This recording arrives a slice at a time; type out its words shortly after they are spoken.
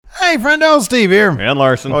Hey, friendo, Steve here. And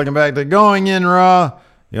Larson. Welcome back to Going In Raw,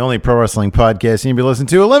 the only pro wrestling podcast you need to be listening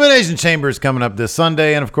to. Elimination Chamber is coming up this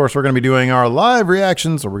Sunday, and of course, we're going to be doing our live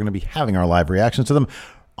reactions, or we're going to be having our live reactions to them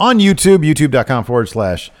on YouTube,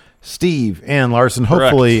 youtube.com/Steve and Larson.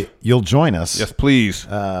 Hopefully, you'll join us. Yes, please.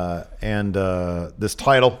 And this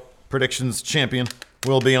title, Predictions Champion,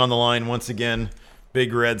 will be on the line once again.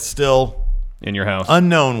 Big Red still in your house.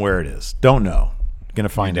 Unknown where it is. Don't know. Going to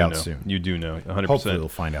find out soon. You do know, 100%. Hopefully we'll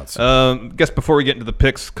find out soon. Guess before we get into the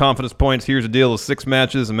picks, confidence points, here's a deal of 6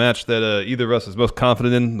 matches, a match that either of us is most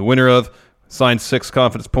confident in, the winner of, signs 6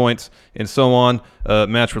 confidence points, and so on.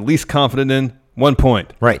 Match we're least confident in, 1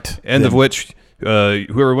 point. Right. End of which,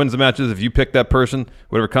 whoever wins the matches, if you pick that person,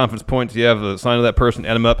 whatever confidence points you have, sign of that person,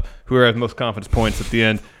 add them up. Whoever has the most confidence points at the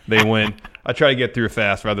end, they win. I try to get through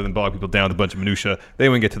fast rather than bog people down with a bunch of minutia. They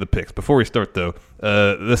won't get to the picks. Before we start, though,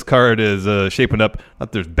 this card is shaping up. Not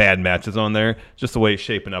that there's bad matches on there, just the way it's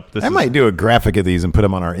shaping up. I might do a graphic of these and put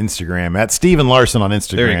them on our Instagram at Steven Larson on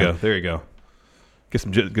Instagram. There you go. Get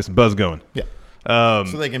some buzz going. Yeah.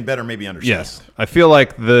 So they can better maybe understand. Yes, I feel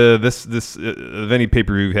like this of any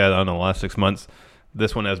pay-per-view we've had, I don't know, the last 6 months,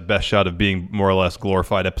 this one has best shot of being more or less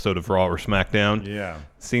glorified episode of Raw or SmackDown. Yeah.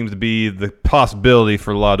 Seems to be the possibility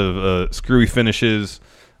for a lot of screwy finishes,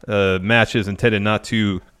 matches intended not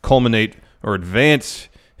to culminate or advance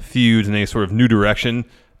feuds in any sort of new direction,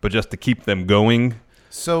 but just to keep them going.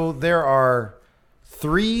 So there are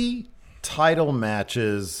 3 title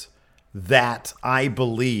matches that I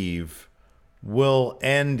believe will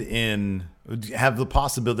have the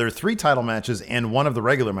possibility. There are 3 title matches and one of the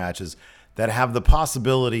regular matches that have the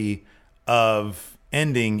possibility of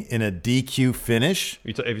ending in a DQ finish.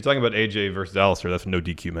 If you're talking about AJ versus Alistair, that's a no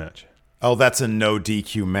DQ match. Oh, that's a no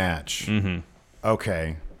DQ match. Mm-hmm.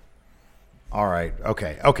 Okay. All right.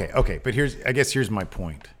 Okay. But here's my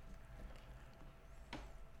point.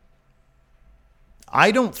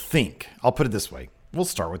 I don't think, I'll put it this way. We'll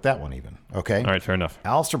start with that one even. Okay. All right. Fair enough.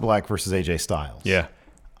 Aleister Black versus AJ Styles. Yeah.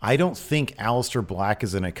 I don't think Aleister Black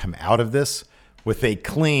is going to come out of this with a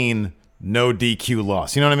clean no DQ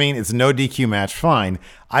loss. You know what I mean? It's a no DQ match. Fine.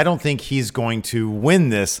 I don't think he's going to win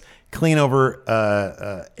this clean over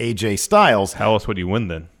AJ Styles. How else would he win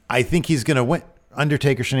then? I think he's going to win.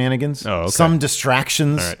 Undertaker shenanigans. Oh, okay. Some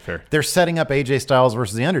distractions. All right, fair. They're setting up AJ Styles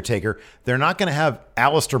versus The Undertaker. They're not going to have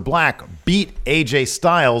Aleister Black beat AJ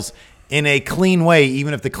Styles in a clean way,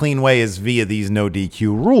 even if the clean way is via these no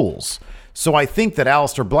DQ rules. So I think that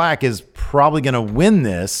Aleister Black is probably going to win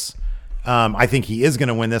this. I think he is going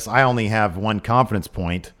to win this. I only have 1 confidence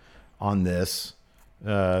point on this,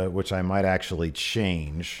 which I might actually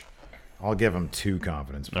change. I'll give him 2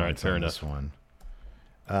 confidence points. All right, fair on enough. This one.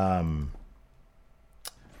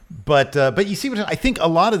 But you see what I think. A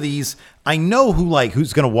lot of these, I know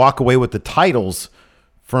who's going to walk away with the titles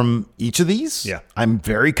from each of these. Yeah, I'm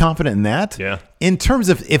very confident in that. Yeah. In terms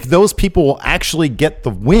of if those people will actually get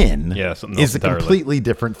the win, yeah, is a completely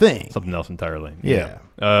different thing. Something else entirely. Yeah.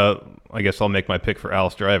 I guess I'll make my pick for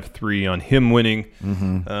Alistair. I have 3 on him winning.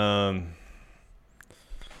 Mm-hmm. I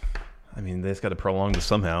mean, they just got to prolong this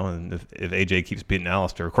somehow. And if AJ keeps beating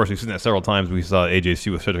Alistair, of course, we've seen that several times. We saw AJ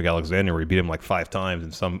feud with Cedric Alexander where he beat him like 5 times,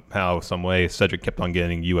 and somehow, some way, Cedric kept on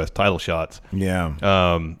getting U.S. title shots. Yeah.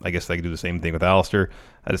 I guess they could do the same thing with Alistair.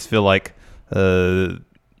 I just feel like they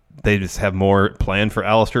just have more planned for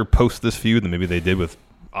Alistair post this feud than maybe they did with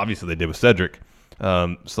Cedric.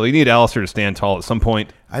 So you need Alistair to stand tall at some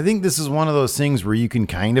point. I think this is one of those things where you can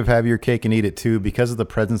kind of have your cake and eat it too because of the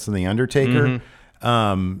presence of The Undertaker.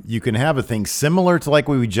 Mm-hmm. You can have a thing similar to like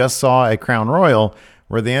what we just saw at Crown Royal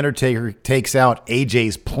where The Undertaker takes out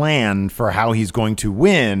AJ's plan for how he's going to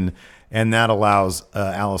win, and that allows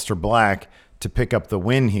Aleister Black to pick up the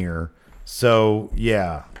win here. So,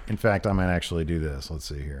 yeah. In fact, I might actually do this. Let's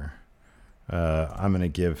see here. I'm going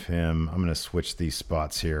to switch these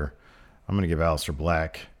spots here. I'm going to give Aleister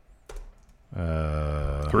Black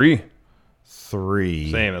 3.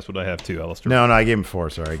 3. Same. That's what I have too, Alistair. No, I gave him 4.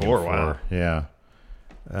 Sorry. 4. Wow. Yeah.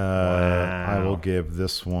 Wow. I will give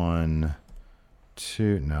this one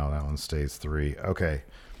 2. No, that one stays 3. Okay.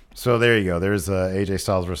 So there you go. There's AJ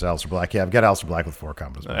Styles versus Aleister Black. Yeah, I've got Aleister Black with 4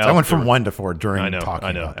 confidence points. I went from 1 to 4 during talking.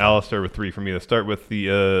 I know. About Alistair with 3 for me. Let's start with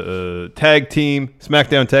the tag team,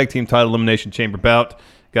 SmackDown Tag Team title elimination chamber bout.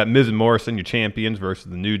 Got Miz and Morrison, your champions, versus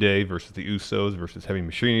the New Day, versus the Usos, versus Heavy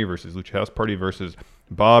Machinery, versus Lucha House Party, versus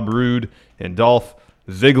Bob Roode and Dolph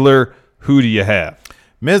Ziggler. Who do you have?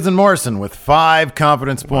 Miz and Morrison with 5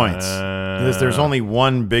 confidence points. There's only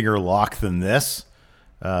one bigger lock than this.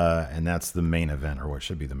 And that's the main event, or what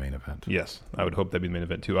should be the main event. Yes, I would hope that'd be the main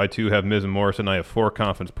event too. I too have Miz and Morrison. I have 4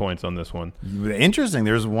 confidence points on this one. Interesting.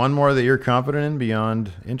 There's one more that you're confident in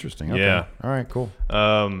beyond interesting. Okay. Yeah. All right, cool.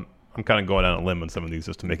 I'm kind of going out on a limb on some of these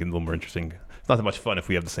just to make it a little more interesting. It's not that much fun if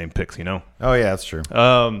we have the same picks, you know? Oh, yeah, that's true.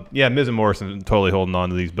 Yeah, Miz and Morrison totally holding on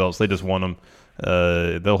to these belts. They just won them.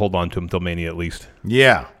 They'll hold on to them until Mania at least.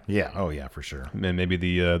 Yeah. Oh, yeah, for sure. And maybe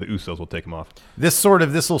the Usos will take them off. This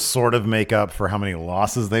will sort of make up for how many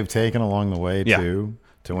losses they've taken along the way, too,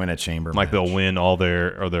 to win a chamber match. They'll win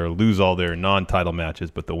they'll lose all their non-title matches,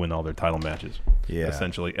 but they'll win all their title matches. Yeah.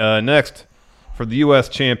 Essentially. Next, for the U.S.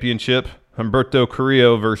 Championship, Humberto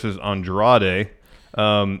Carrillo versus Andrade.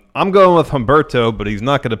 I'm going with Humberto, but he's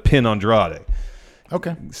not going to pin Andrade.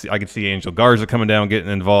 Okay. I can see Angel Garza coming down, getting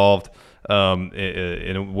involved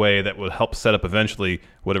in a way that will help set up eventually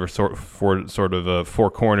whatever sort of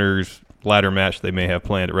 4 corners ladder match they may have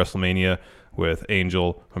planned at WrestleMania with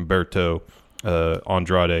Angel, Humberto,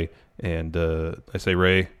 Andrade, and I say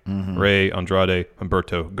Ray, Andrade,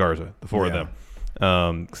 Humberto, Garza, the 4 of them.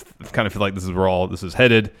 I kind of feel like this is where all this is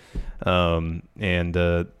headed, and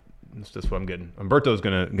it's just what I'm getting. Humberto's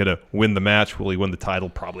gonna win the match. Will he win the title?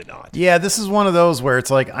 Probably not. Yeah, this is one of those where it's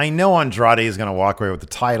like, I know Andrade is going to walk away with the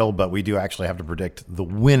title, but we do actually have to predict the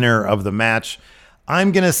winner of the match.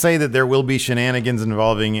 I'm going to say that there will be shenanigans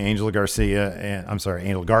involving Angel Garza. I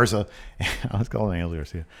was calling Angel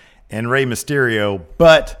Garcia. And Rey Mysterio,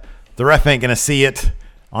 but the ref ain't going to see it.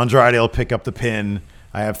 Andrade will pick up the pin.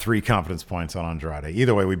 I have 3 confidence points on Andrade.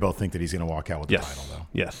 Either way, we both think that he's going to walk out with the title, though.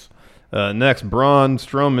 Yes. Next, Braun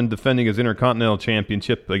Strowman defending his Intercontinental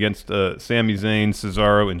Championship against Sami Zayn,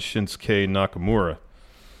 Cesaro, and Shinsuke Nakamura.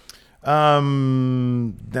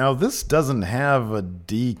 Now, this doesn't have a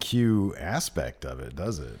DQ aspect of it,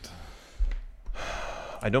 does it?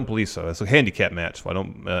 I don't believe so. It's a handicap match. So I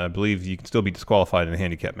don't believe you can still be disqualified in a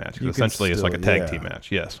handicap match. Essentially, it's like a tag team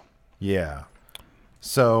match. Yes. Yeah.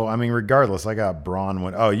 So, I mean, regardless, I got Braun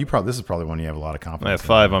win. Oh, this is probably one you have a lot of confidence in.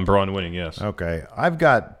 I have 5 on Braun winning, yes. Okay. I've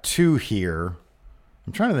got 2 here.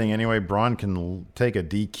 I'm trying to think anyway. Braun can take a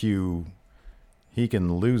DQ. He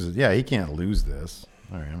can lose it. Yeah, he can't lose this.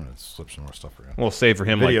 All right, I'm going to slip some more stuff around. Well, save for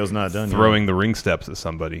him Video's not done throwing the ring steps at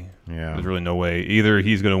somebody. Yeah. There's really no way. Either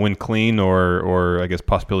he's going to win clean or I guess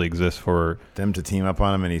possibility exists for them to team up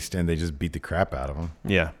on him and they just beat the crap out of him.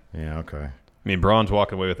 Yeah. Yeah, okay. I mean, Braun's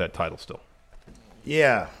walking away with that title still.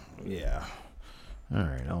 Yeah. All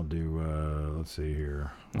right, I'll do. Let's see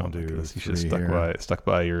here. I'll do. You should have stuck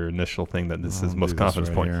by your initial thing that this is most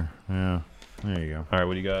confidence point. Yeah, there you go. All right,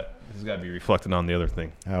 what do you got? This has got to be reflected on the other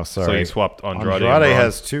thing. Oh, sorry. So you swapped Andrade. Andrade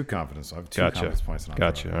has 2 confidence. I have 2 confidence points on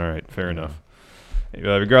Andrade. Gotcha. All right, fair enough.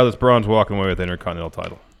 Regardless, Braun's walking away with the Intercontinental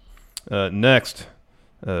title. Next,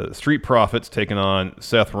 Street Profits taking on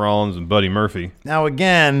Seth Rollins and Buddy Murphy. Now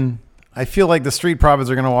again, I feel like the Street Profits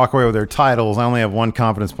are going to walk away with their titles. I only have 1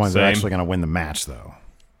 confidence point. They're actually going to win the match, though.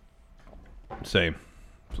 Same.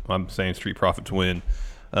 I'm saying Street Profits win.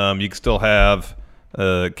 You can still have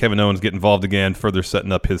Kevin Owens get involved again, further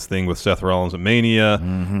setting up his thing with Seth Rollins at Mania.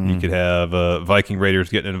 Mm-hmm. You could have Viking Raiders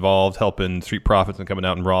getting involved, helping Street Profits and coming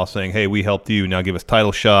out in Raw saying, hey, we helped you, now give us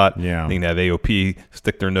title shot. Yeah. You can have AOP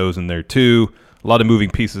stick their nose in there, too. A lot of moving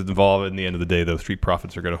pieces involved. In the end of the day, those Street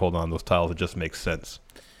Profits are going to hold on to those titles. It just makes sense.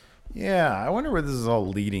 Yeah, I wonder where this is all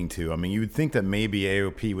leading to. I mean, you would think that maybe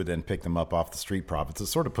AOP would then pick them up off the Street Profits to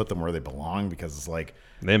sort of put them where they belong, because it's like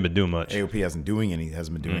they haven't been doing much. AOP hasn't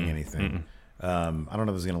been doing anything. I don't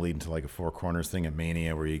know if this is going to lead into like a 4 corners thing at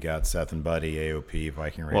Mania where you got Seth and Buddy, AOP,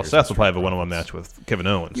 Viking Raiders. Well, Seth will probably have a one-on-one match with Kevin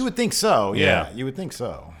Owens. You would think so. Yeah. You would think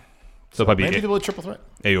so. So probably maybe they'll do a triple threat.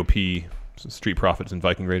 AOP, Street Profits, and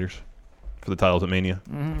Viking Raiders for the titles at Mania.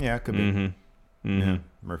 Mm-hmm. Yeah, it could be. Yeah.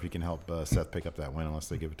 Murphy can help Seth pick up that win unless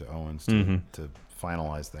they give it to Owens to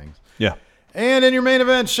finalize things. Yeah. And in your main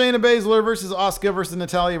event, Shayna Baszler versus Asuka versus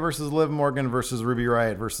Natalya versus Liv Morgan versus Ruby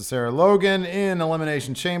Riott versus Sarah Logan in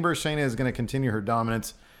Elimination Chamber. Shayna is going to continue her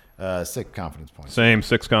dominance. 6 confidence points. Same,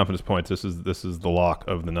 6 confidence points. This is the lock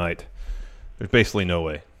of the night. There's basically no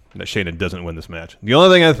way that Shayna doesn't win this match. The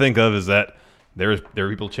only thing I think of is that there are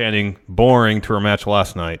people chanting boring to her match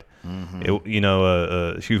last night.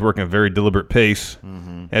 Mm-hmm. She was working a very deliberate pace,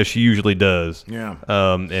 as she usually does. Yeah.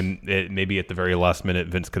 And maybe at the very last minute,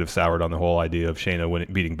 Vince could have soured on the whole idea of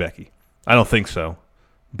Shayna beating Becky. I don't think so,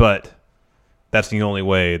 but that's the only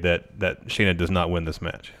way that Shayna does not win this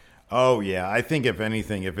match. Oh yeah, I think if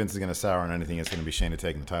anything, if Vince is going to sour on anything, it's going to be Shayna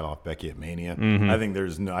taking the title off Becky at Mania. Mm-hmm. I think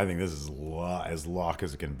this is as lock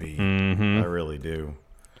as it can be. Mm-hmm. I really do.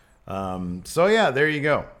 So yeah, there you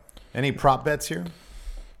go. Any prop bets here?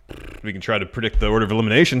 We can try to predict the order of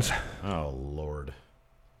eliminations. Oh, Lord.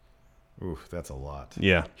 Oof, that's a lot.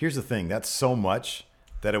 Yeah. Here's the thing. That's so much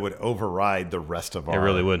that it would override the rest of our... It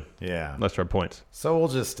really would. Yeah. Let's try points. So we'll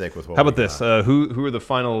just stick with what How about we this? got. Who are the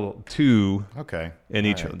final 2 Okay. in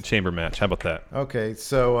each All right. chamber match? How about that? Okay,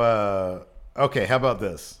 so... okay, how about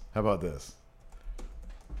this?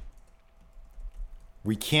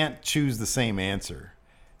 We can't choose the same answer.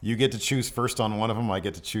 You get to choose first on one of them. I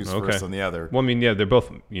get to choose first on the other. Well, I mean, yeah, they're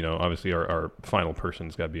both, obviously our final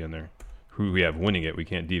person's got to be in there. Who we have winning it, we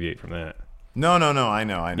can't deviate from that. No. I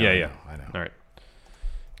know. Yeah. I know. All right.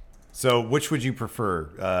 So which would you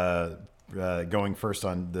prefer, going first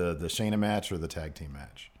on the Shayna match or the tag team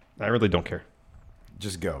match? I really don't care.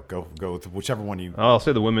 Just go with whichever one you... I'll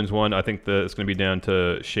say the women's one. I think it's going to be down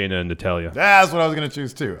to Shayna and Natalya. That's what I was going to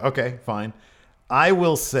choose too. Okay, fine. I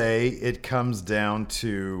will say it comes down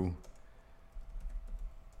to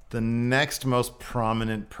the next most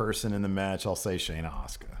prominent person in the match. I'll say Shayna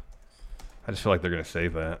Asuka. I just feel like they're going to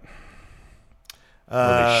save that.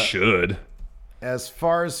 Well, they should. As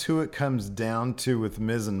far as who it comes down to with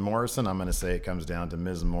Miz and Morrison, I'm going to say it comes down to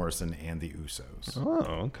Miz and Morrison and the Usos. Oh,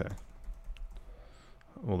 okay.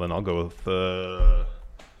 Well, then I'll go with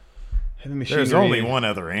Heavy Machinery. There's only one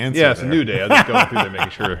other answer. Yeah, it's there. a New Day. I was just going through there making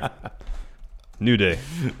sure. New Day.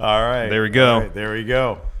 All right. There we go. All right, there we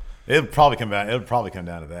go. It'll probably come down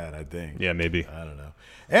to that, I think. Yeah, maybe. I don't know.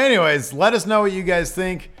 Anyways, let us know what you guys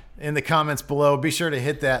think in the comments below. Be sure to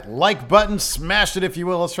hit that like button. Smash it if you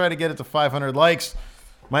will. Let's try to get it to 500 likes.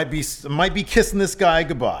 Might be kissing this guy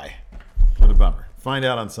goodbye. What a bummer. Find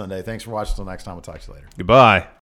out on Sunday. Thanks for watching. Until next time. We'll talk to you later. Goodbye.